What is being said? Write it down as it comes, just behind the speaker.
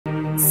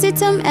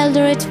CITAM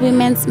Eldoret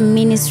Women's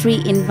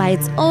Ministry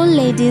invites all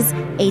ladies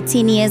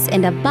 18 years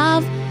and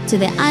above to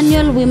the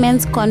annual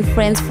Women's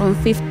Conference from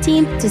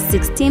 15th to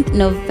 16th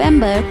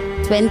November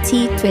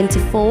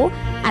 2024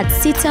 at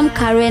CITAM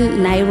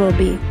Karen,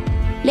 Nairobi.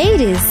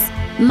 Ladies,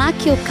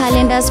 mark your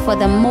calendars for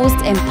the most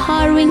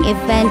empowering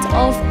event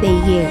of the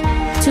year.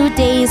 2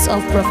 days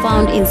of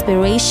profound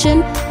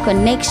inspiration,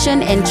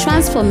 connection, and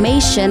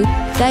transformation,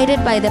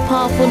 guided by the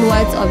powerful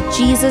words of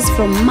Jesus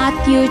from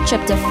Matthew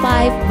chapter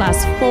 5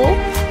 verse 4.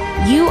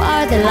 You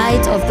are the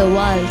light of the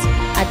world.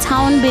 A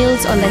town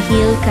built on the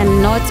hill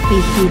cannot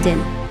be hidden.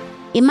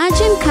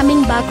 Imagine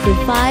coming back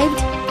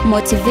revived,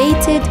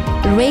 motivated,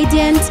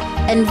 radiant,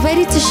 and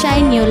ready to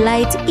shine your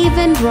light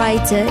even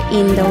brighter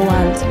in the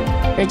world.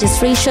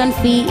 Registration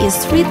fee is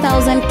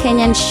 3,000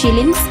 Kenyan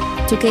shillings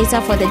to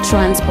cater for the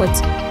transport.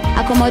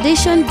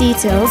 Accommodation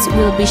details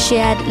will be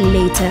shared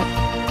later.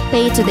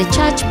 Pay to the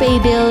church pay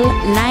bill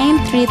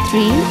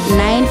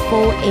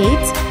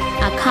 933948,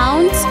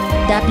 account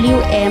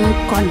WM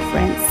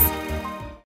Conference.